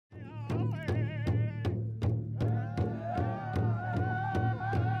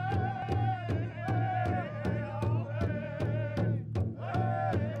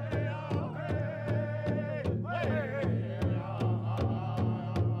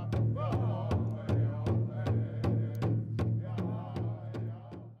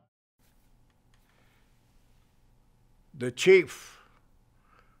the chief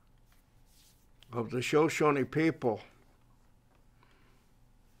of the Shoshone people,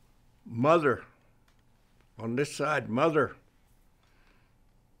 mother, on this side, mother,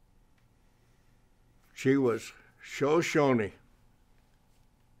 she was Shoshone.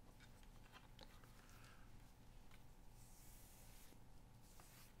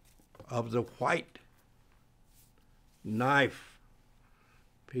 Of the white knife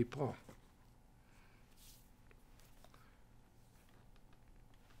people.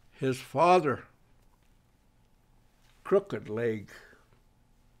 His father, Crooked Leg,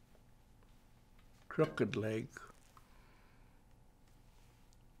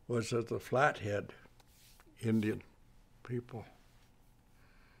 was of the Flathead Indian people.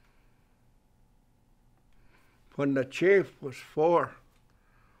 When the chief was 4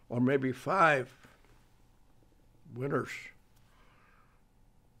 or maybe 5 winters,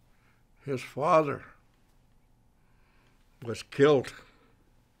 his father was killed.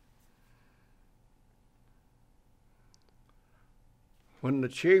 When the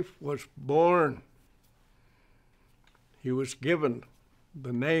chief was born, he was given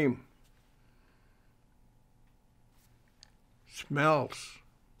the name Smells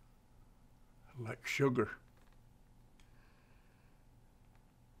Like Sugar.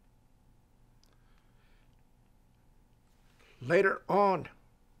 Later on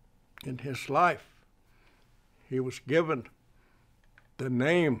in his life, he was given the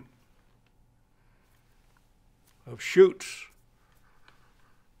name of Shoots,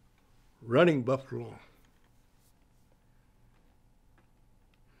 Running Buffalo.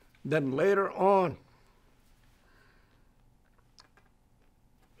 Then later on,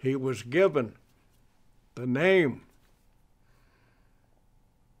 he was given the name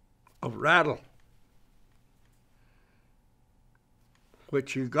of Rattle,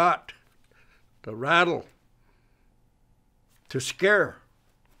 which he got the rattle to scare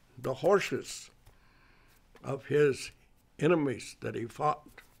the horses of his enemies that he fought.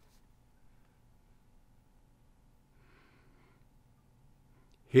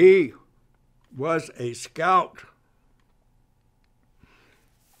 He was a scout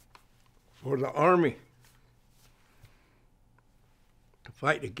for the army to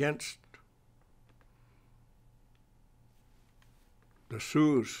fight against the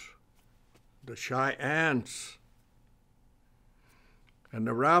Sioux, the Cheyennes, and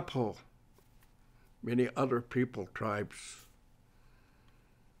the Arapaho, many other people, tribes.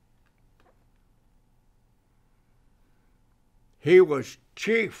 He was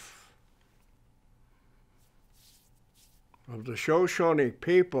chief of the Shoshone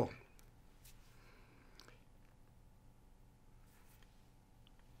people.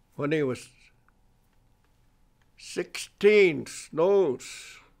 When he was 16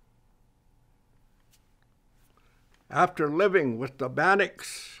 snows, after living with the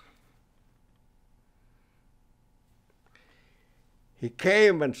Bannocks, he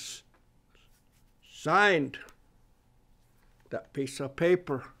came and signed that piece of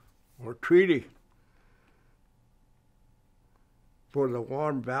paper or treaty for the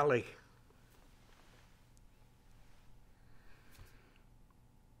Warm Valley.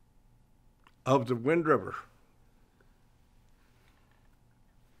 Of the Wind River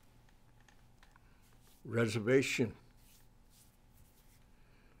Reservation.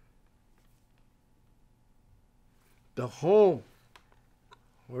 The home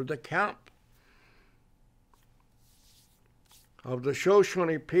or the camp of the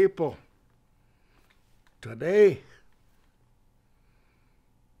Shoshone people today.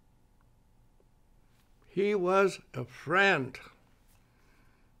 He was a friend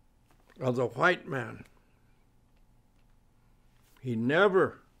of the white man. He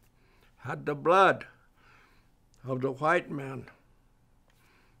never had the blood of the white man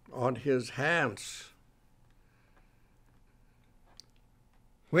on his hands.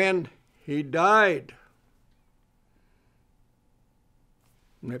 When he died,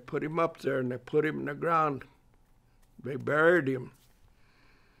 and they put him up there and they put him in the ground, they buried him.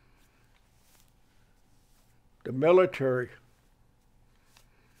 The military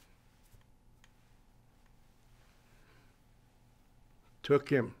took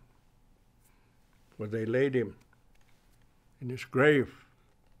him where they laid him in his grave.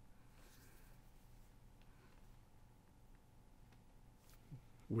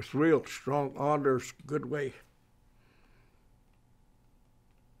 With real strong honors, good way.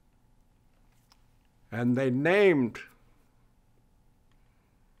 And they named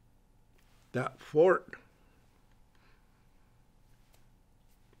that fort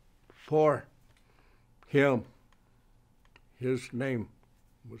for him. His name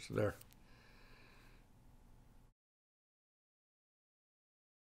was there.